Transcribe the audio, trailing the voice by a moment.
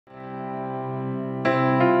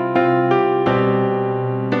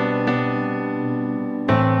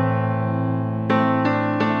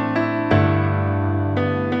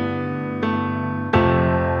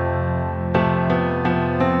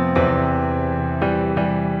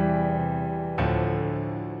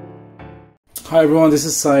Hi everyone, this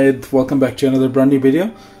is Syed. Welcome back to another brand new video.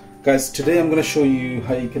 Guys, today I'm going to show you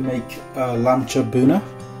how you can make lamb chop Bhuna,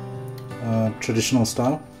 traditional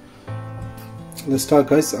style. Let's start,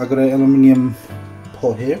 guys. I got an aluminium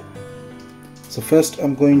pot here. So first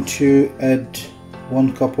I'm going to add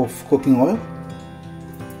 1 cup of cooking oil.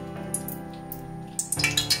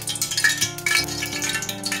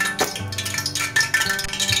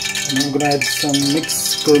 And I'm going to add some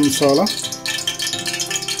mixed garam masala,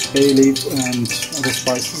 bay leaf and other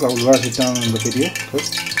spices. I will write it down in the video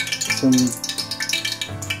first. Some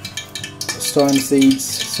star seeds,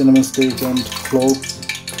 cinnamon stick and clove,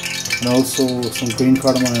 and also some green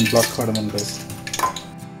cardamom and black cardamom, guys.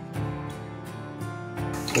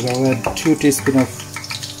 So I'll add 2 teaspoons of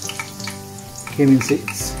cumin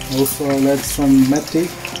seeds. Also I'll add some methi,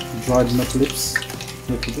 dried nut leaves, a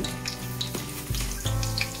little bit.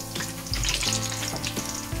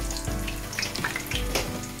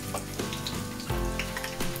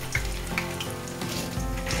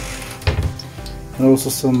 And also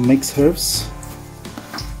some mixed herbs.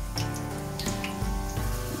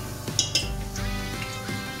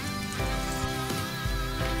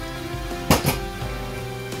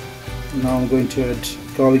 Now I'm going to add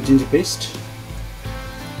garlic ginger paste.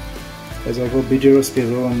 As I got video recipe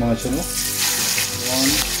on my channel. 1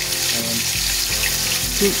 and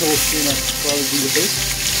 2 tablespoons of garlic ginger paste.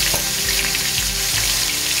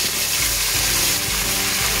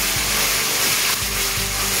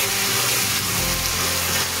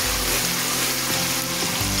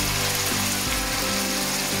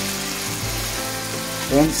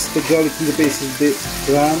 Once the garlic ginger paste is a bit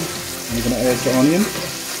brown, I'm going to add the onion.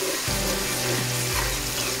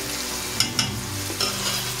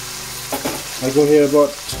 I go here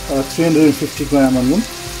about 350 gram onion,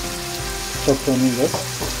 chopped onion, guys.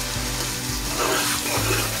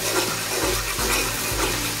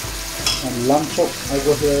 And lamb chop, I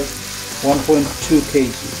go here 1.2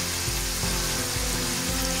 kg.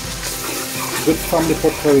 Good family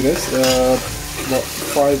pot curry, guys.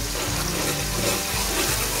 About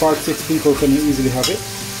 5-6 people can easily have it.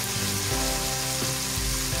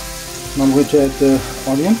 Now I'm going to add the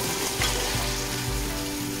onion.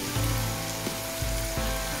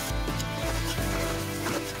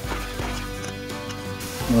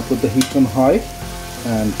 I'm going to put the heat on high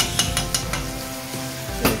and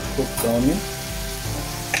cook the onion.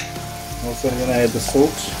 Also I'm going to add the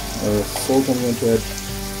salt. I'm going to add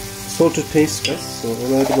salted paste, guys. So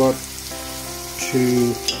I'll add about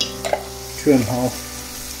 2.5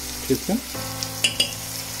 teaspoons.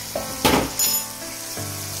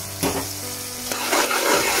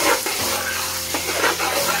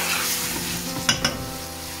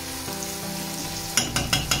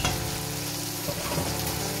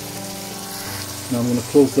 Now I'm going to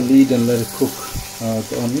close the lid and let it cook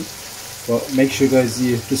the onion. But make sure, guys,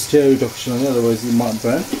 you have to stir it occasionally, otherwise it might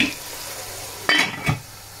burn.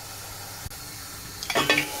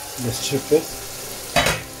 Let's check this.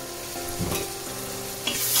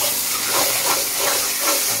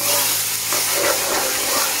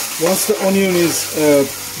 Once the onion is a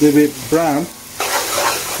bit brown,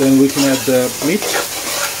 then we can add the meat.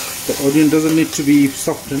 The onion doesn't need to be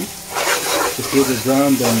softened. Just let it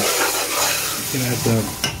brown, then you can add the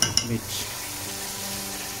meat.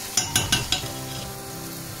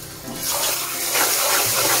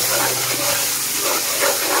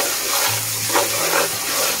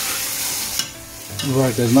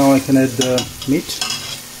 Right, guys, now I can add the meat.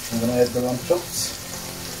 I'm going to add the lamb chops.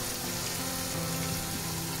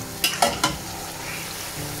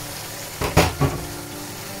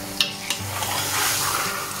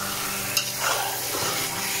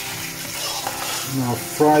 Now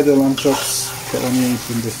fry the lamb chops, the onions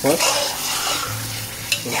in this pot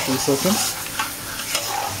for 3 seconds.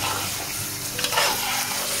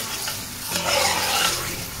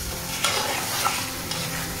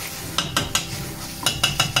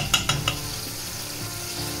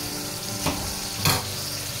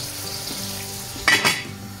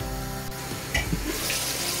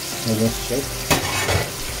 Now let's check.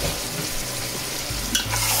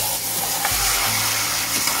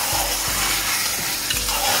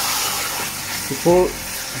 Before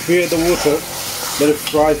we add the water, let it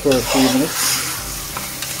fry for a few minutes.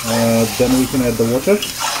 Then we can add the water.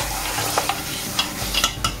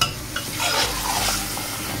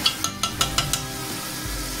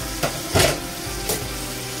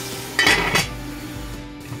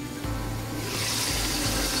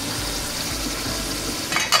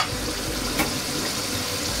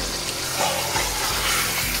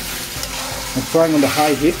 I'm frying on the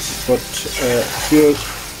high heat, but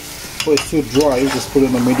if it's too dry, just put it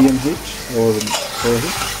on a medium heat or low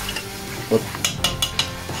heat. But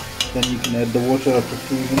then you can add the water after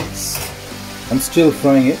 2 minutes. I'm still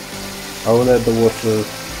frying it. I will add the water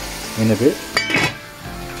in a bit.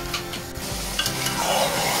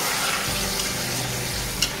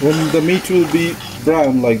 When the meat will be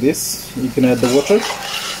brown like this, you can add the water.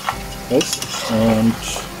 Yes, and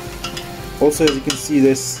also as you can see,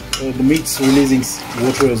 this the meat's releasing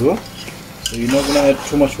water as well. So you're not gonna add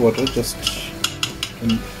too much water. Just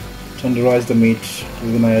tenderize the meat.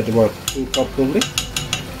 We're gonna add about 2 cups only.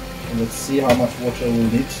 And let's see how much water we'll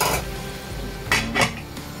need.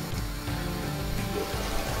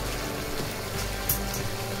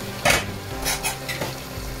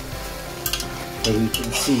 As you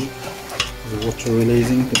can see, the water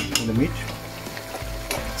releasing from the meat.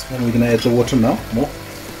 So we're gonna add the water now, more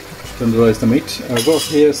to tenderize the meat. I've got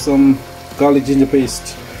here some garlic ginger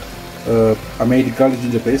paste. I made garlic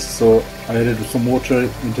ginger paste, so I added some water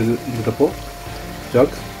into the pot jug.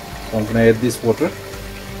 So I'm gonna add this water.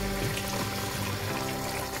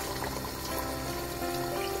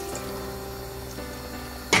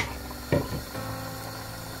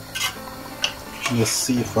 Let's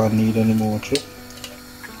see if I need any more water.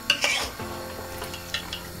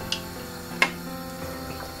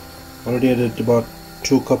 Already added about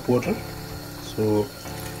 2 cups water, so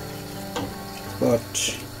about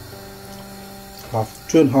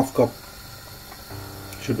 2.5 cups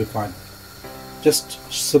should be fine. Just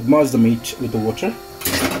submerge the meat with the water,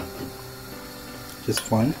 just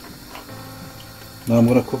fine. Now I'm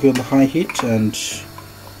going to cook it on the high heat and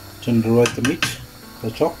tenderize the meat,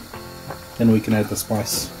 the chop. Then we can add the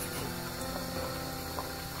spice.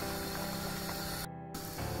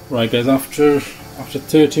 Right guys, after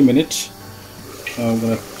 30 minutes, I'm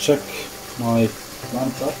gonna check my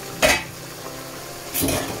lamb chop.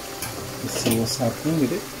 Let's see what's happening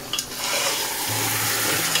with it.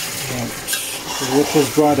 Right. The water's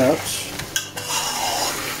dried out.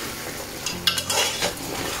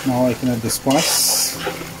 Now I can add the spice.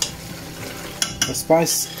 The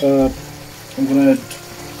spice, I'm gonna add.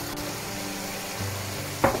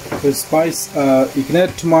 For spice, you can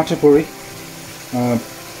add tomato puree,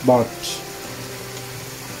 about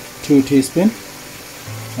 2 teaspoons,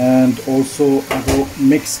 and also I got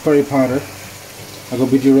mixed curry powder. I got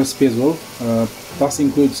video recipe as well. That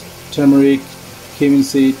includes turmeric, cumin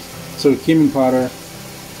powder,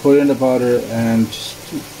 coriander powder, and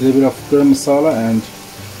a little bit of garam masala and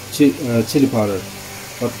chili powder.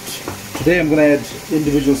 But today I'm going to add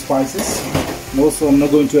individual spices, and also I'm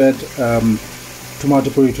not going to add tomato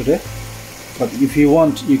puree today, but if you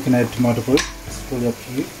want you can add tomato puree. It's totally up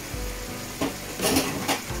to you.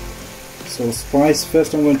 So spice,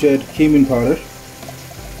 first I'm going to add cumin powder.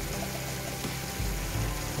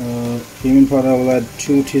 Cumin powder I will add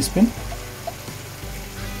 2 teaspoons,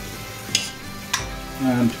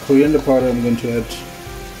 and coriander powder I'm going to add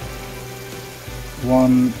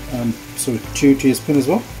 2 teaspoons as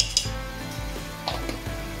well.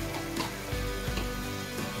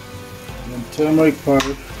 Turmeric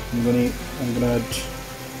powder, I'm gonna add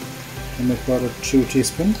turmeric powder 2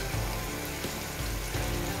 teaspoons.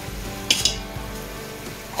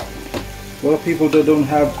 A lot of people that don't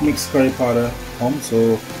have mixed curry powder home,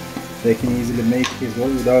 so they can easily make it as well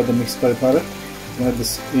without the mixed curry powder. I'm gonna add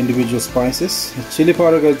this individual spices. The chili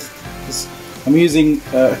powder, guys, I'm using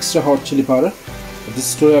extra hot chili powder, but this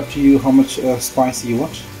is totally up to you how much spicy you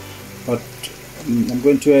want. But I'm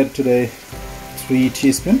going to add today 3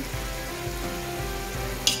 teaspoons.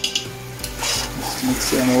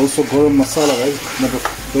 And also garam masala, guys.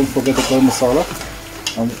 Don't forget the garam masala.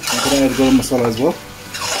 I'm gonna add garam masala as well.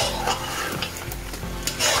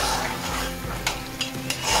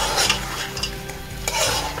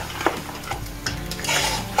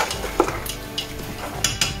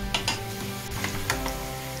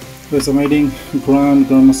 Guys, I'm adding ground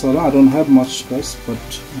garam masala. I don't have much, guys, but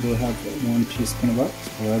I do have 1 teaspoon of that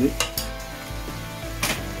already.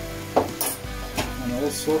 And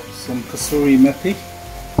also some kasuri methi.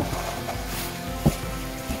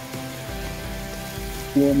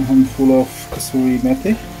 1 handful of kasuri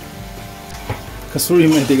methi. Kasuri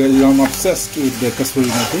methi, guys, I'm obsessed with the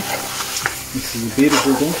kasuri methi. This is a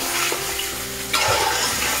beautiful thing.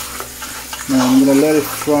 Now I'm gonna let it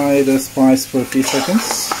fry the spice for a few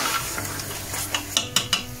seconds.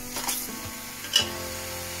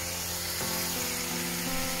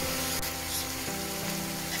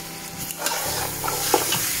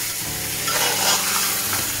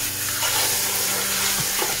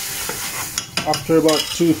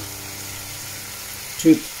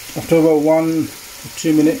 After about 1 to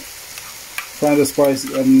 2 minutes fry the spice,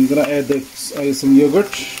 I'm gonna add some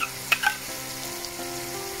yogurt,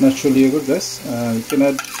 natural yogurt, guys. You can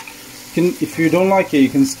add if you don't like it, you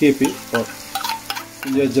can skip it, but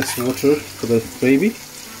yeah, just water for the gravy.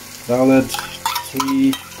 I'll add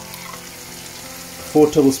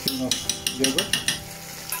 4 tablespoons of yogurt.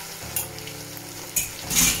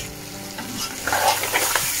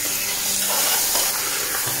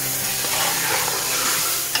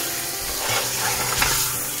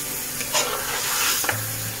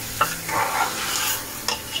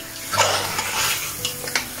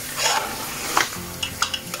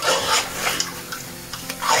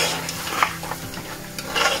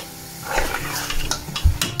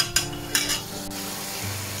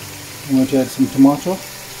 I'm going to add some tomato.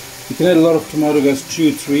 You can add a lot of tomato, guys,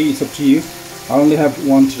 2, 3, it's up to you. I only have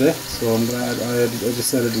 1 today, so I'm going to add, I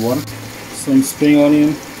just added 1. Some spring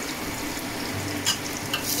onion.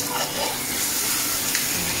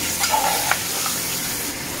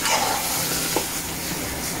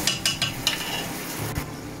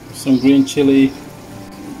 Some green chili.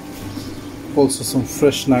 Also some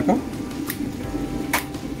fresh naga.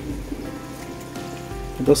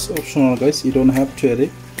 That's optional, guys, you don't have to add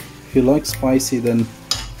it. If you like spicy, then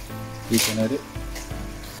you can add it.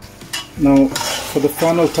 Now for the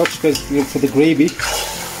final touch, guys, for the gravy,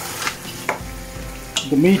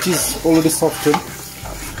 the meat is already softened.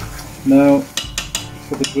 Now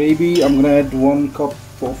for the gravy, I'm gonna add 1 cup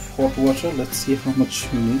of hot water. Let's see how much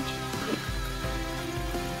we need.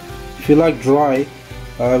 If you like dry,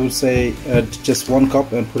 I would say add just 1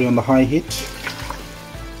 cup and put it on the high heat.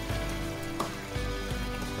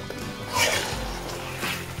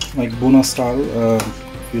 Like Bhuna style,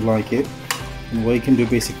 if you like it. And what you can do,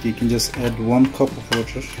 basically, you can just add 1 cup of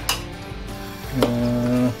water.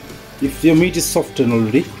 If your meat is softened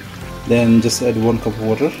already, then just add 1 cup of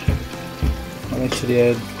water. I'll actually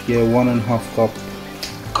add here 1.5 cup,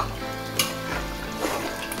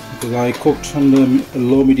 because I cooked on the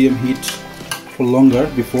low medium heat for longer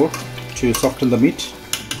before to soften the meat.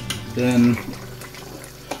 Then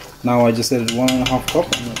now I just added 1.5 cup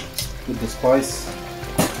with the spice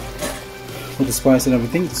and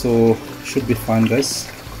everything, so should be fine, guys.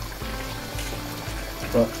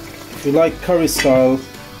 But if you like curry style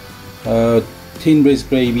thin braised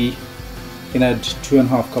gravy, you can add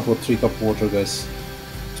 2.5 cup or 3 cup of water, guys.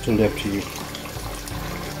 It's totally up to you.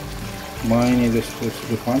 Mine is supposed to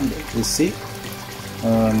be fine. We'll see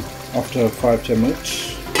after 5-10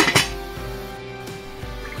 minutes.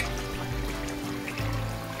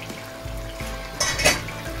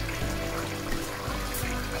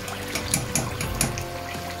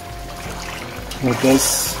 Well,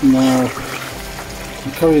 guys, now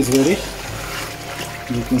the curry is ready.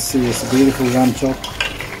 You can see it's a beautiful lamb chop.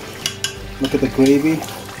 Look at the gravy.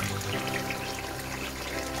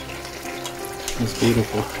 It's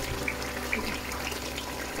beautiful.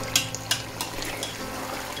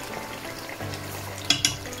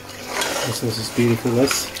 This is beautiful,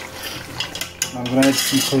 guys. I'm gonna add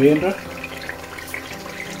some coriander.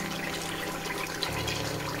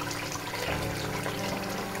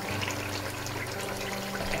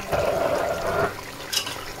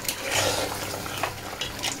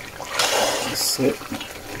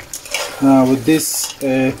 Now with this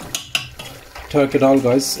turkey dal,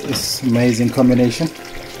 guys, it's amazing combination.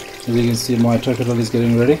 As you can see, my turkey dal is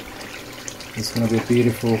getting ready. It's gonna be a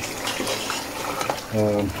beautiful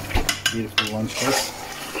beautiful lunch, guys.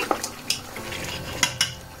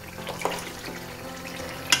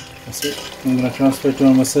 That's it. I'm gonna transfer it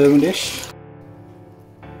to my serving dish.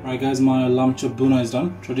 Alright, guys, my lamb chop Bhuna is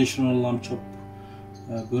done. Traditional lamb chop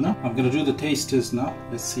Bhuna. I'm gonna do the taste test now.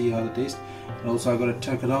 Let's see how the taste. And also I got a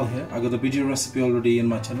turkey dal here. I got the video recipe already in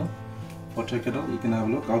my channel for turkey dal. You can have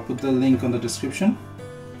a look. I'll put the link on the description.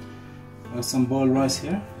 I got some boiled rice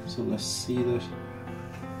here. So let's see the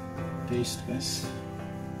taste, guys.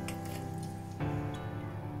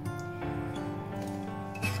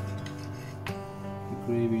 The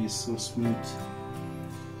gravy is so smooth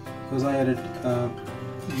because I added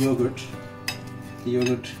yogurt. The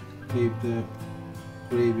yogurt gave the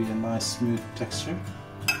gravy a nice smooth texture.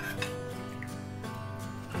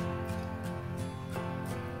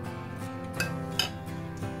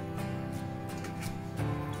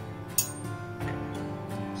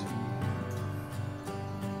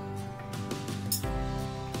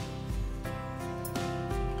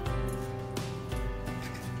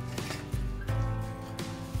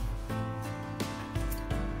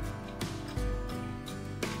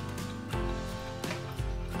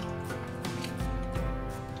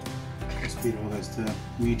 Beautiful, guys. The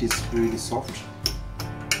meat is really soft.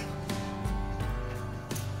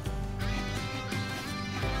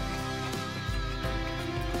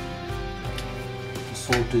 The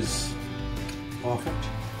salt is perfect.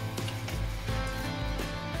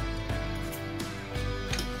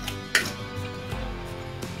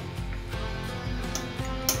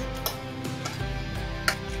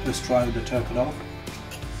 let's try the turkey dal.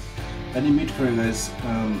 Any meat curry, guys,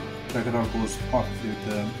 turkey dal goes perfectly with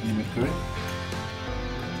any meat curry.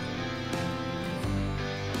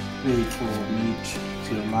 Really for meat,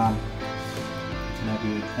 to lamb,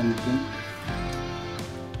 maybe anything.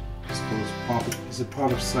 This goes perfect. It's a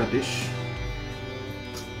perfect side dish.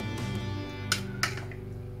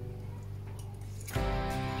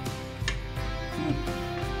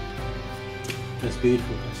 That's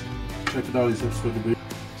beautiful, guys. Turkey dal is absolutely beautiful.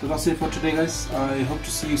 So that's it for today, guys. I hope to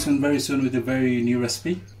see you soon, very soon, with a very new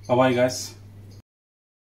recipe. Bye bye, guys.